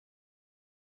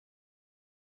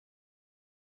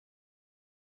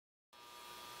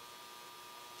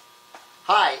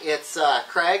Hi, it's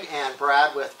Craig and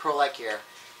Brad with Baselayer,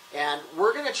 and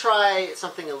we're going to try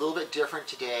something a little bit different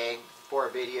today for a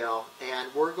video,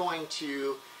 and we're going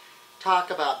to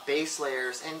talk about base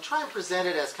layers and try and present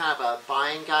it as kind of a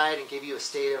buying guide and give you a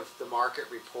state of the market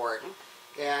report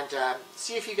and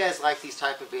see if you guys like these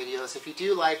type of videos. If you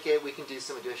do like it, we can do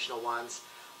some additional ones.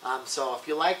 So if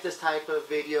you like this type of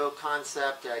video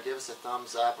concept, give us a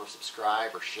thumbs up or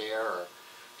subscribe or share or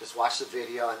just watch the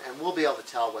video, and we'll be able to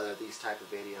tell whether these type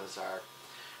of videos are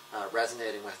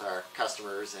resonating with our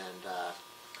customers and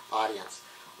audience.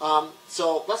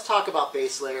 So let's talk about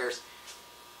base layers.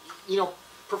 You know,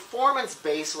 performance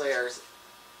base layers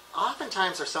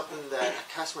oftentimes are something that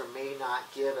a customer may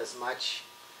not give as much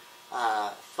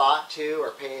thought to or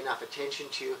pay enough attention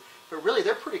to, but really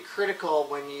they're pretty critical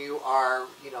when you are,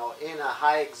 you know, in a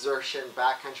high exertion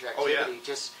backcountry activity,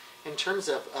 just in terms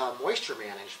of moisture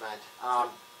management.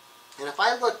 And if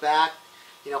I look back,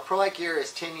 you know, Baselayer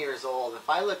is 10 years old. If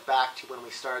I look back to when we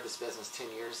started this business 10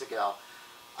 years ago,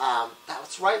 that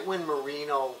was right when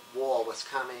merino wool was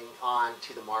coming on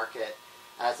to the market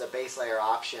as a base layer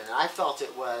option. And I felt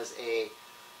it was a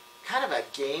kind of a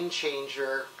game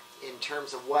changer in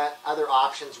terms of what other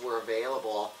options were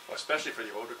available. Well, especially for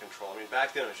the odor control. I mean,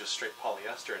 back then it was just straight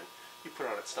polyester, and you put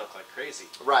it on, it stunk like crazy.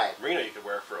 Right. Merino you could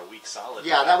wear for a week solid.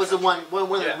 Yeah, that was the one of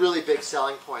the really big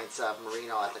selling points of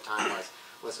merino at the time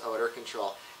was odor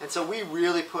control. And so we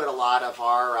really put a lot of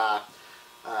our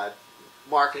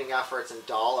marketing efforts and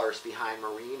dollars behind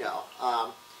merino.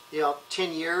 You know,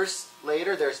 10 years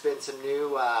later, there's been some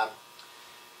new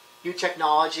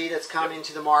technology that's come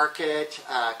into the market,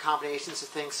 combinations of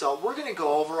things. So we're going to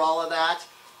go over all of that.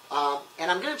 And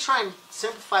I'm going to try and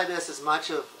simplify this as much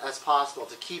as possible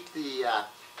to keep the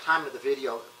time of the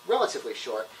video relatively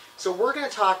short. So we're going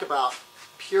to talk about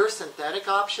pure synthetic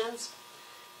options,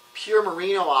 pure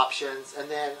merino options, and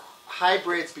then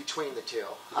hybrids between the two.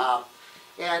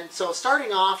 And so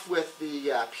starting off with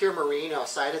the pure merino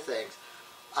side of things,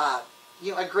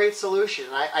 you know, a great solution.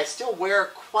 I still wear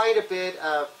quite a bit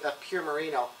of pure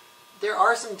merino. There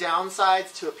are some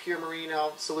downsides to a pure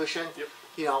merino solution. Yep.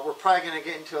 You know, we're probably going to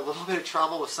get into a little bit of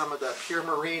trouble with some of the pure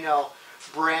merino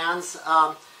brands.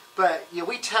 But, you know,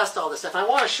 we test all this stuff. And I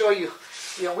want to show you,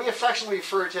 you know, we affectionately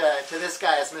refer to this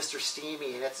guy as Mr.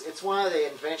 Steamy. And it's one of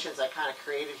the inventions I kind of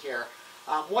created here.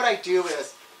 What I do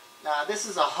is, this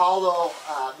is a hollow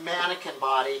mannequin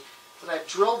body, but I've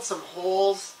drilled some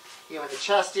holes, you know, in the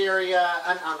chest area.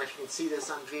 I don't know if you can see this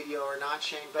on video or not,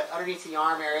 Shane, but underneath the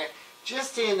arm area,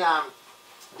 just in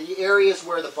the areas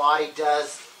where the body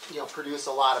does, you know, produce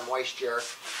a lot of moisture,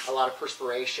 a lot of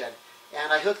perspiration.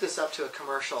 And I hooked this up to a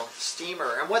commercial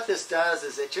steamer. And what this does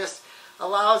is it just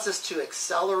allows us to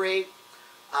accelerate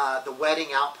the wetting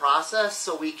out process,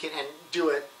 so we can do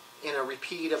it in a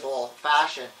repeatable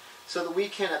fashion, so that we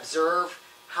can observe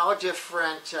how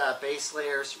different base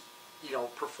layers, you know,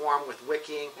 perform with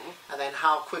wicking, and then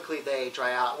how quickly they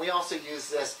dry out. We also use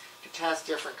this to test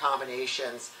different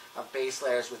combinations of base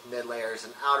layers with mid layers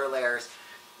and outer layers,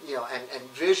 you know, and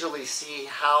visually see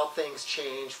how things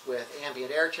change with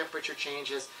ambient air temperature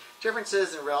changes,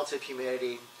 differences in relative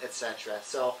humidity, etc.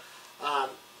 So,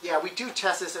 yeah, we do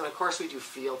test this, and of course we do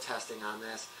field testing on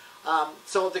this.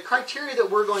 So the criteria that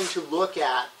we're going to look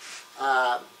at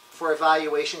for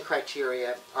evaluation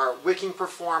criteria are wicking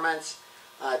performance,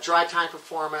 dry time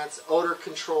performance, odor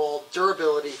control,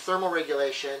 durability, thermal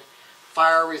regulation,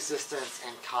 fire resistance,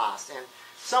 and cost. And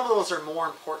some of those are more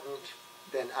important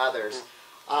than others.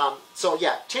 So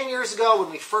yeah, 10 years ago when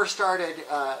we first started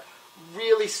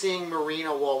really seeing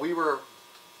merino wool, we were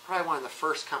probably one of the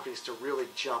first companies to really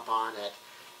jump on it,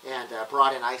 and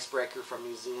brought in Icebreaker from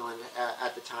New Zealand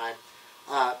at the time.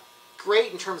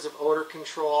 Great in terms of odor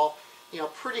control, you know,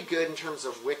 pretty good in terms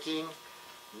of wicking.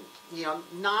 You know,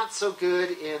 not so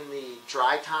good in the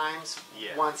dry times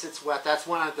once it's wet. That's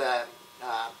one of the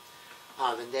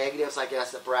negatives, I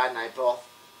guess, that Brad and I both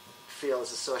feel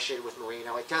is associated with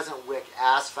merino. It doesn't wick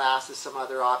as fast as some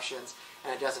other options,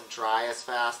 and it doesn't dry as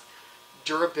fast.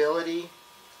 Durability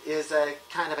is a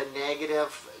kind of a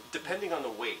negative. Depending on the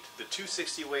weight. The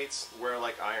 260 weights wear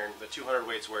like iron. The 200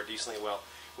 weights wear decently well.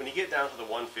 When you get down to the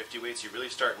 150 weights, you really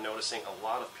start noticing a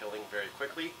lot of pilling very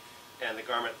quickly, and the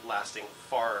garment lasting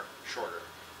far shorter.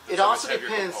 It also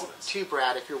depends too,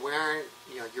 Brad, if you're wearing,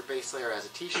 you know, your base layer as a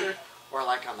t-shirt or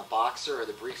like on the boxer or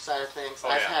the brief side of things.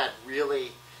 I've had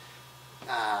really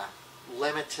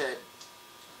limited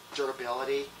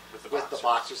durability with the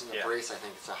boxers and the briefs. I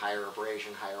think it's a higher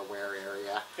abrasion, higher wear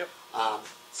area. Yep.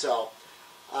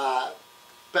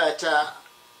 But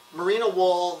merino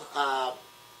wool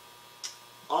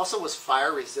also was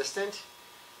fire resistant.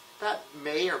 That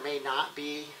may or may not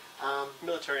be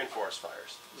Military and forest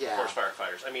fires. Yeah. Forest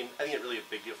firefighters. I mean, I think it's really a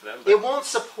big deal for them. But It won't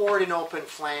support an open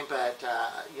flame, but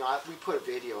we put a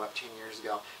video up 10 years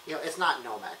ago. It's not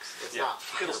Nomex. It's not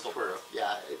fireproof. It'll still burn.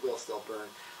 Yeah, it will still burn.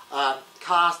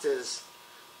 Cost is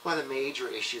one of the major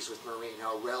issues with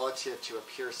merino relative to a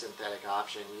pure synthetic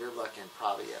option. You're looking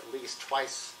probably at least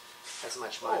twice as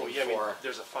much money Oh, yeah, for. I mean,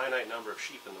 there's a finite number of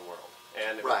sheep in the world.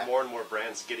 And with Right. more and more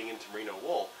brands getting into merino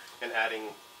wool and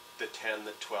adding the 10,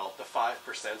 the 12, the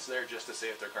 5% in there just to say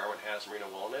if their garment has merino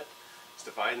wool in it, it's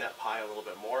dividing that pie a little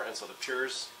bit more. And so the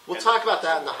pures... We'll end talk up about that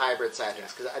costing in the more. hybrid side of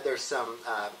things, because there's some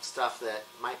stuff that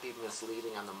might be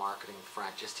misleading on the marketing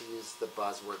front, just to use the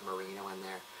buzzword merino in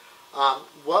there.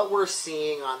 What we're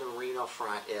seeing on the merino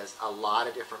front is a lot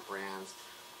of different brands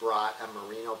brought a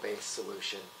merino-based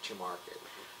solution to market.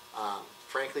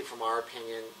 Frankly, from our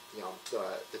opinion,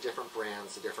 the different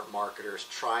brands, the different marketers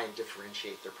try and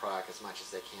differentiate their product as much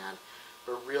as they can,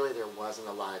 but really there wasn't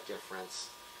a lot of difference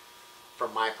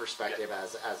from my perspective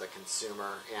as a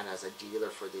consumer and as a dealer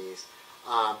for these.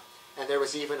 And there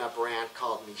was even a brand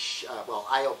called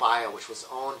IOBio, which was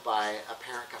owned by a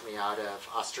parent company out of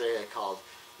Australia called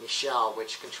Michelle,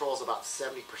 which controls about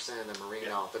 70% of the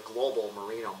merino, the global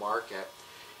merino market.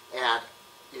 And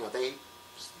they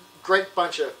great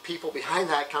bunch of people behind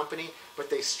that company, but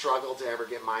they struggled to ever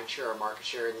get mind share or market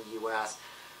share in the U.S.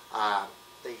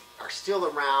 They are still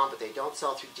around, but they don't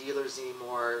sell through dealers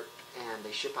anymore, and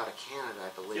they ship out of Canada, I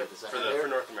believe. Yep, Is that, for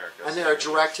North America. And they're a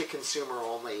direct-to-consumer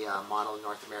only model in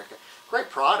North America. Great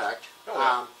product.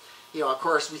 Oh, yeah. Of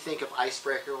course, we think of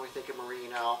Icebreaker when we think of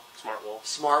merino.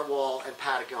 Smart Wool and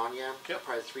Patagonia,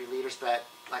 probably the three leaders. But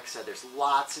like I said, there's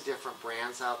lots of different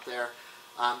brands out there.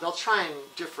 They'll try and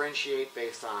differentiate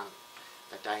based on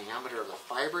the diameter of the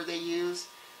fiber they use,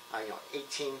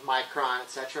 18 micron,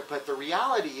 etc. But the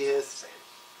reality is,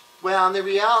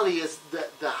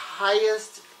 that the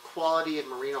highest quality of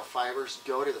merino fibers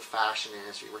go to the fashion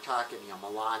industry. We're talking,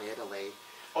 Milan, Italy.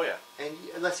 Oh, yeah. And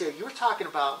let's see, you were talking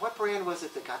about, what brand was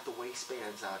it that got the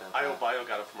waistbands out of? IOBio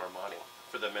got it from Armani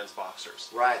for the men's boxers.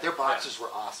 Right, their boxers were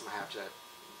awesome. I have to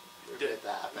admit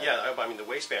that. But. Yeah, I mean, the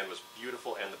waistband was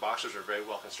beautiful, and the boxers were very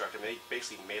well constructed. They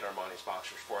basically made Armani's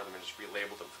boxers for them and just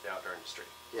relabeled them for the outdoor industry.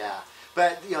 Yeah,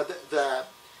 but the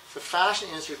fashion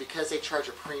industry, because they charge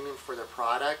a premium for their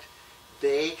product,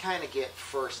 they kind of get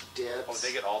first dibs. Oh,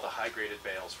 they get all the high-graded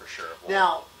bales for sure.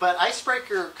 Now, but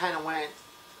Icebreaker kind of went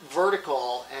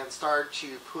vertical and started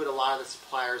to put a lot of the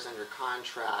suppliers under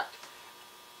contract,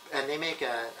 and they make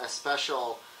a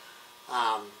special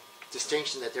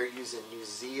distinction that they're using New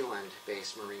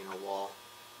Zealand-based merino wool.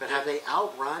 But have they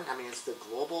outrun? I mean, is the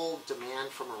global demand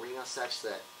for merino such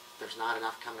that there's not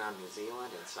enough coming out of New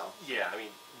Zealand, and so? Yeah, I mean,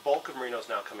 bulk of merino is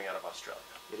now coming out of Australia.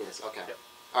 It is, okay. Yep.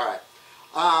 All right.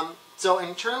 So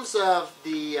in terms of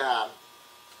the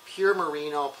pure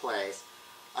merino plays,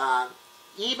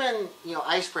 even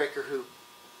Icebreaker, who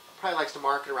probably likes to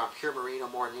market around pure merino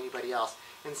more than anybody else,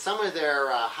 in some of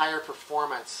their higher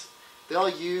performance, they'll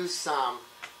use some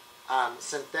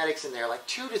synthetics in there, like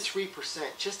 2 to 3%,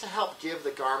 just to help give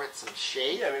the garment some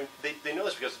shape. Yeah, I mean, they know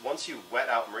this because once you wet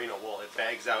out merino wool, it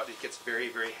bags out, it gets very,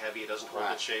 very heavy, it doesn't hold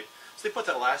its shape. So they put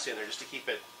that elastic in there just to keep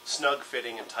it snug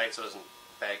fitting and tight so it doesn't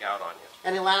bag out on you.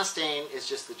 And elastane is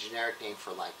just the generic name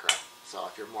for Lycra, so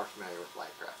if you're more familiar with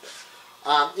Lycra.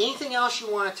 Yeah. Anything else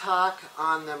you want to talk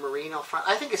on the merino front?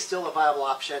 I think it's still a viable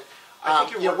option. I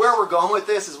think where we're going with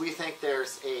this is we think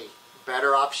there's a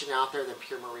better option out there than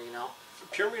pure merino.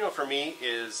 Pure merino for me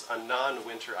is a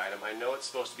non-winter item. I know it's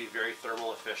supposed to be very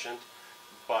thermal efficient,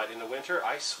 but in the winter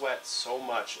I sweat so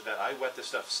much that I wet this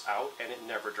stuff out and it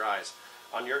never dries.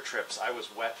 On your trips, I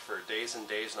was wet for days and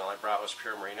days, and all I brought was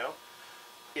pure merino.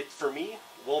 For me,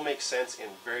 wool makes sense in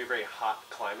very, very hot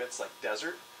climates like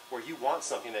desert, where you want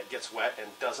something that gets wet and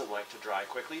doesn't like to dry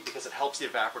quickly because it helps the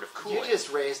evaporative cooling. You just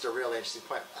raised a real interesting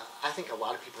point. I think a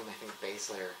lot of people, when they think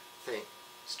Baselayer, think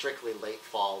strictly late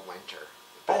fall, winter.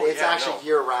 But it's actually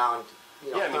year-round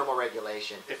thermal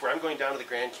regulation. If I'm going down to the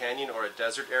Grand Canyon or a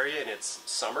desert area and it's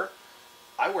summer,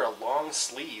 I wear a long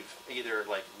sleeve, either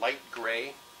like light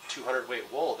gray 200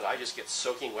 weight wool that I just get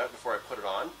soaking wet before I put it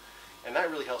on. And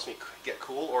that really helps me get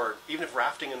cool. Or even if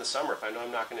rafting in the summer, if I know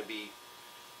I'm not going to be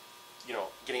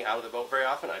getting out of the boat very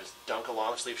often, I just dunk a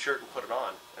long sleeve shirt and put it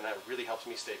on. And that really helps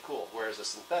me stay cool. Whereas a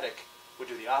synthetic would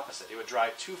do the opposite. It would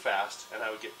dry too fast and I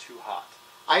would get too hot.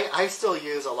 I still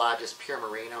use a lot of just pure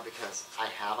merino because I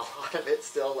have a lot of it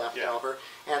still left over.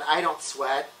 And I don't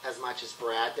sweat as much as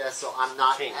Brad does, so I'm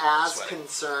not as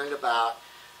concerned about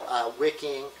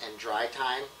wicking and dry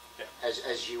time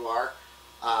as you are.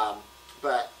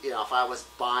 But if I was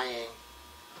buying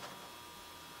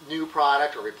new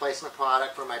product or replacement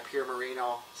product for my pure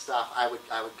merino stuff, I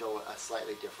would go a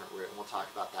slightly different route, and we'll talk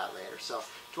about that later. So, do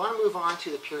you want to move on to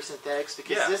the pure synthetics,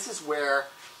 because this is where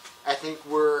I think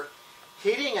we're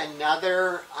hitting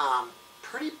another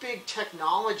pretty big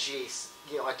technology,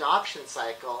 adoption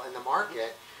cycle in the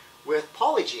market with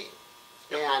Polygene.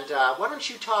 And why don't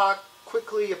you talk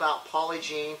quickly about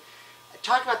Polygene?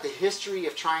 Talk about the history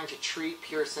of trying to treat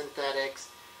pure synthetics,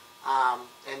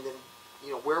 and then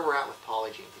where we're at with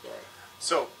Polygene today.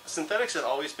 So synthetics have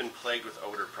always been plagued with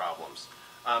odor problems.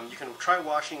 You can try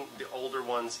washing the older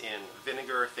ones in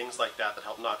vinegar, things like that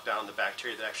help knock down the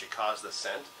bacteria that actually cause the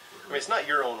scent. I mean, it's not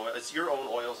your own oil, it's your own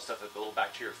oils and stuff that the little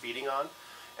bacteria are feeding on.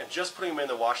 And just putting them in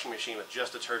the washing machine with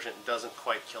just detergent doesn't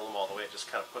quite kill them all the way. It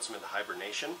just kind of puts them into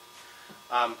hibernation.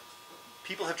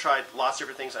 People have tried lots of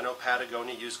different things. I know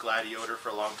Patagonia used Gladiodor for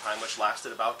a long time, which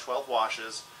lasted about 12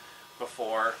 washes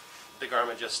before the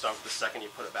garment just stunk the second you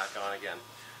put it back on again.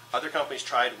 Other companies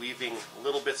tried weaving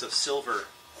little bits of silver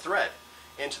thread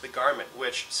into the garment,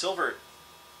 which silver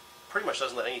pretty much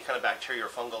doesn't let any kind of bacteria or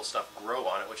fungal stuff grow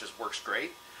on it, which works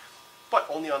great, but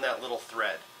only on that little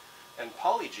thread. And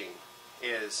Polygene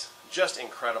is just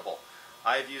incredible.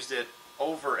 I've used it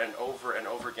over and over and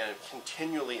over again and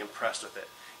continually impressed with it.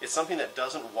 It's something that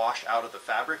doesn't wash out of the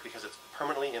fabric because it's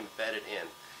permanently embedded in.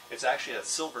 It's actually a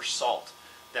silver salt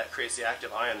that creates the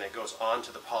active ion that goes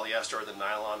onto the polyester or the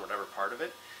nylon, whatever part of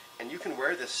it. And you can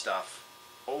wear this stuff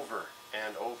over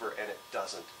and over and it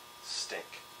doesn't stink.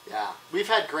 Yeah, we've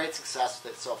had great success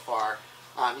with it so far.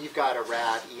 You've got a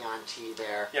rad Eon T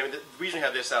there. Yeah, I mean, the reason we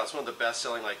have this out, it's one of the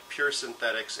best-selling pure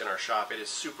synthetics in our shop. It is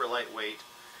super lightweight.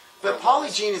 But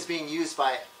Polygene is being used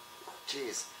by,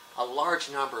 a large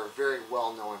number of very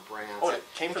well-known brands. Oh, it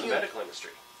came from the medical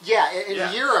industry. Yeah,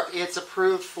 in Europe, it's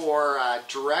approved for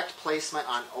direct placement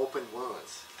on open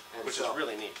wounds. Which is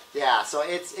really neat. Yeah, so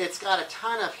it's got a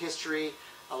ton of history,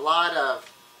 a lot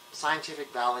of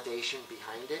scientific validation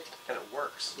behind it. And it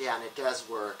works. Yeah, and it does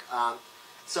work.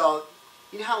 So,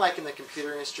 you know how in the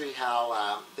computer industry,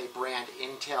 how they brand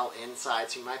Intel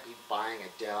inside, so you might be buying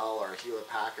a Dell or a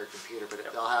Hewlett-Packard computer, but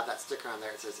they'll have that sticker on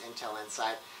there that says Intel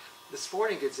inside. The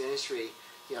sporting goods industry,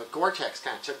 Gore-Tex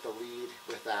kind of took the lead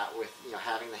with that, with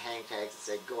having the hang tags that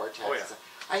say Gore-Tex. Oh, yeah.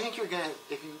 I think you're going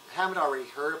to, if you haven't already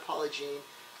heard of Polygene,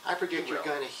 I predict you're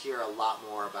going to hear a lot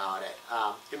more about it.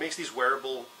 It makes these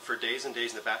wearable for days and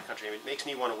days in the backcountry. It makes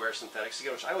me want to wear synthetics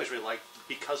again, which I always really liked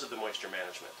because of the moisture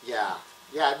management. Yeah.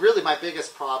 Yeah, really my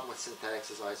biggest problem with synthetics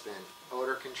has always been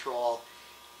odor control,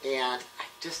 and I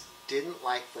just didn't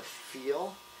like the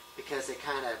feel because they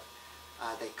kind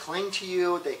of, they cling to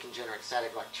you, they can generate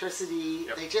static electricity,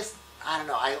 they just, I don't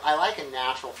know, I like a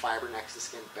natural fiber next to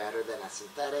skin better than a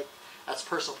synthetic. That's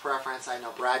personal preference. I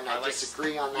know Brad and I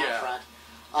disagree on that front.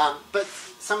 But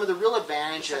some of the real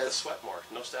advantages... Just have to sweat more.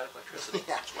 No static electricity.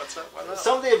 Sweats up. Why not?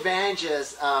 Some of the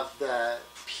advantages of the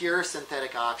pure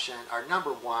synthetic option are,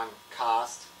 number one,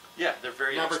 cost. Yeah, they're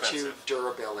very expensive. Number two,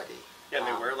 durability. Yeah, and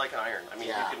they wear like iron. I mean,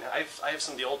 you can. I have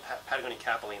some of the old Patagonia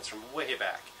Capilines from way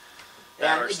back.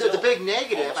 And the big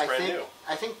negative,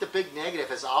 I think the big negative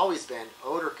has always been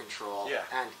odor control. Yeah.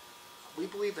 And we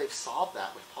believe they've solved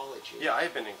that with Polygene. Yeah, I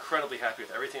have been incredibly happy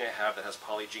with everything I have that has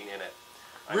Polygene in it.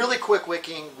 Really quick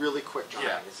wicking, really quick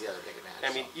drying is the other big advantage.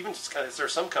 I mean, even there are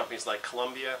some companies like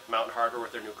Columbia, Mountain Hardwear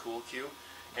with their new Cool Q,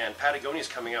 and Patagonia is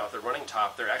coming out with their running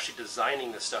top. They're actually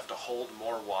designing this stuff to hold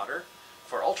more water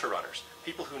for ultra runners.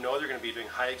 People who know they're going to be doing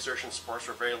high exertion sports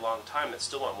for a very long time that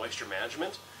still want moisture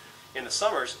management in the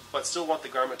summers, but still want the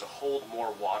garment to hold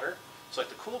more water. So like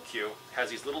the Cool Q has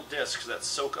these little discs that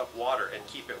soak up water and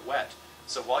keep it wet.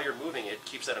 So while you're moving, it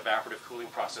keeps that evaporative cooling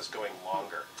process going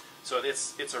longer. So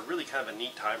it's a really kind of a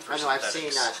neat time for synthetics. I've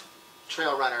seen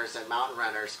trail runners and mountain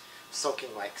runners soaking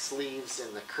sleeves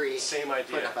in the creek. Same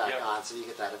idea. Put it back on so you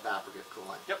get that evaporative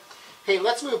cooling. Yep. Hey,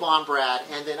 let's move on, Brad.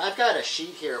 And then I've got a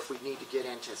sheet here if we need to get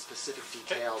into specific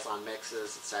details on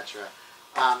mixes, etc.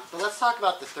 But let's talk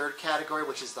about the third category,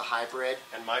 which is the hybrid.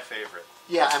 And my favorite.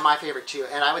 Yeah, and my favorite too.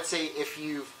 And I would say if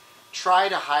you've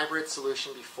tried a hybrid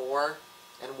solution before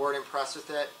and weren't impressed with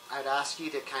it, I'd ask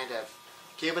you to kind of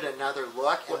give it another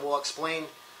look, and we'll explain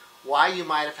why you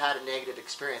might have had a negative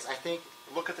experience. I think...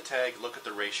 Look at the tag, look at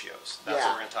the ratios. That's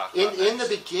what we're going to talk about in the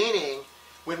beginning,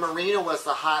 when merino was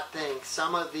the hot thing,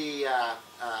 some of the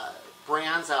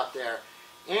brands out there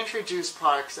introduced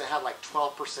products that had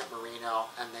 12% merino,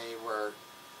 and they were,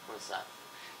 what is that,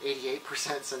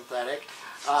 88% synthetic.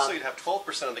 So you'd have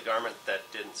 12% of the garment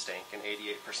that didn't stink, and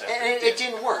 88% and it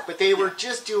didn't work, but they were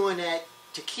just doing it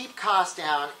to keep costs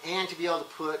down and to be able to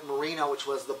put merino, which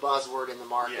was the buzzword in the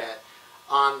market,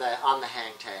 on the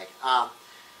hang tag.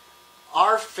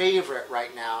 our favorite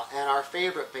right now, and our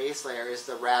favorite base layer is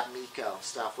the Rab Miko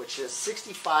stuff, which is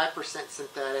 65%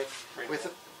 synthetic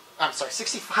with, I'm sorry,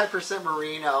 65%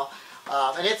 merino,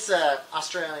 and it's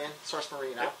Australian source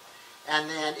merino. Yep. And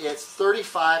then it's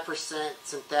 35%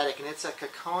 synthetic, and it's a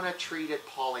Kokona treated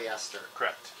polyester.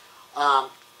 Correct.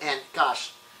 And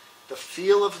gosh, the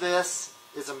feel of this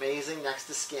is amazing next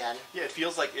to skin. Yeah, it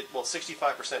feels like,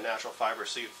 65% natural fiber,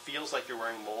 so it feels like you're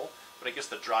wearing wool, but it gets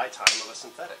the dry time of a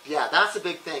synthetic. Yeah, that's the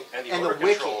big thing. And the and odor the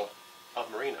wicking. control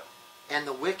of merino. And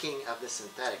the wicking of the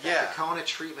synthetic. Yeah. That Kokona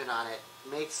treatment on it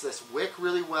makes this wick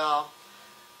really well.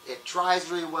 It dries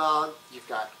really well. You've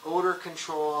got odor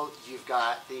control. You've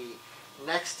got the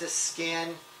next to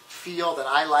skin feel that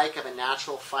I like of a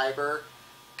natural fiber.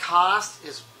 Cost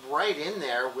is right in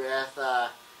there with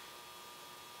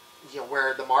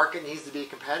where the market needs to be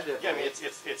competitive. Yeah, I mean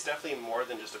it's definitely more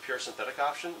than just a pure synthetic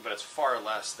option, but it's far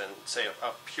less than, say,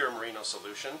 a pure merino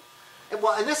solution.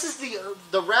 And this is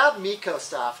the Rab Miko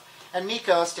stuff, and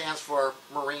Miko stands for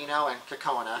merino and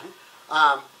Kokona.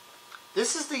 Mm-hmm.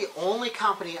 This is the only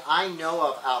company I know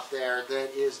of out there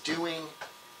that is doing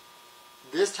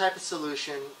this type of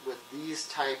solution with these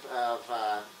type of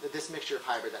this mixture of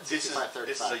hybrid. That's 65-35.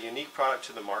 This is a unique product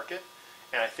to the market,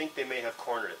 and I think they may have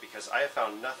cornered it because I have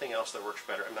found nothing else that works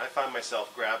better. I mean, I find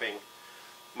myself grabbing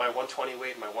my 120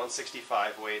 weight and my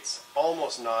 165 weights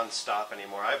almost non-stop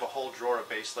anymore. I have a whole drawer of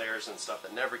base layers and stuff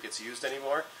that never gets used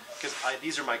anymore because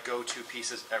these are my go-to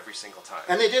pieces every single time.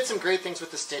 And they did some great things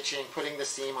with the stitching, putting the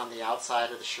seam on the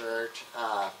outside of the shirt.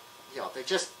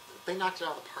 They knocked it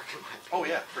out of the park in my opinion. Oh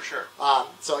yeah, for sure.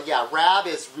 So yeah, Rab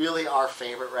is really our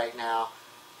favorite right now.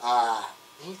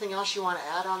 Anything else you want to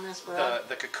add on this, Brad?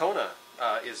 The Kokona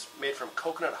is made from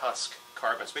coconut husk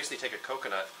carbon. It's basically take a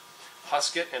coconut,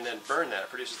 husk it, and then burn that. It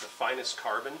produces the finest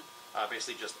carbon,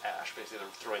 basically just ash. Basically, they're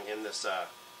throwing in this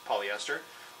polyester.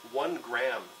 1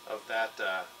 gram of that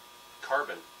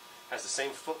carbon has the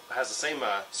same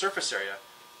surface area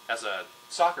as a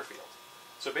soccer field.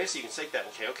 So basically, you can take that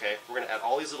and okay, we're going to add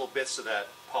all these little bits to that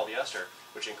polyester,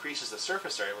 which increases the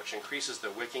surface area, which increases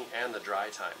the wicking and the dry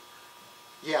time.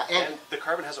 Yeah, and the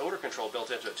carbon has odor control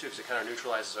built into it too, because it kind of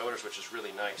neutralizes odors, which is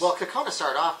really nice. Well, Kokona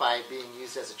started off by being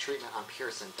used as a treatment on pure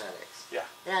synthetics. Yeah.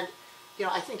 And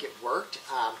I think it worked.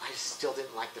 I still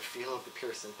didn't like the feel of the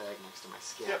pure synthetic next to my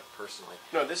skin, personally.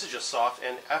 No, this is just soft,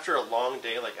 and after a long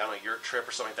day, like on a yurt trip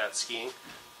or something like that, skiing,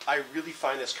 I really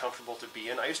find this comfortable to be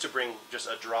in. I used to bring just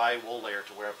a dry wool layer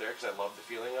to wear up there because I love the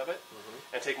feeling of it,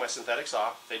 and take my synthetics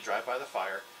off. They dry by the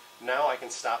fire. Now I can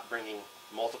stop bringing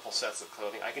multiple sets of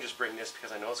clothing. I can just bring this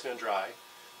because I know it's going to dry.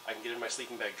 I can get it in my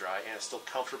sleeping bag dry, and it's still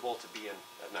comfortable to be in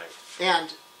at night.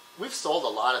 And we've sold a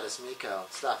lot of this Miko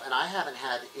stuff, and I haven't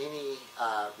had any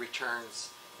returns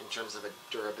in terms of a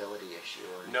durability issue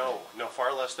or anything. No,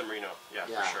 far less than merino. Yeah,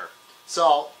 for sure.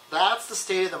 So that's the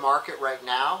state of the market right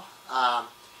now.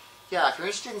 If you're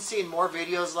interested in seeing more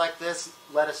videos like this,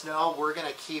 let us know. We're going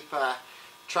to keep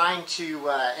trying to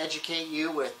educate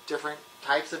you with different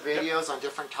types of videos on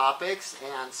different topics.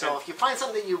 And so if you find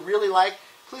something that you really like,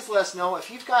 please let us know.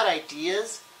 If you've got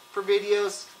ideas for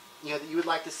videos that you would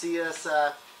like to see us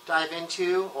dive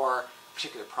into, or a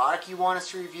particular product you want us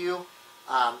to review,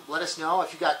 let us know.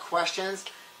 If you've got questions,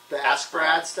 the Ask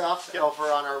Brad stuff over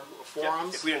on our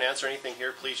forums. If we didn't answer anything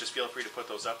here, please just feel free to put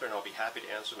those up there, and I'll be happy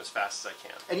to answer them as fast as I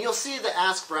can. And you'll see the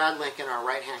Ask Brad link in our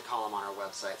right-hand column on our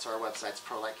website. So our website's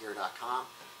prolightgear.com.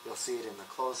 You'll see it in the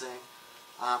closing.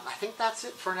 I think that's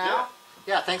it for now.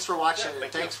 Yeah, thanks for watching,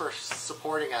 and thanks for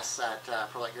supporting us at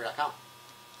prolightgear.com.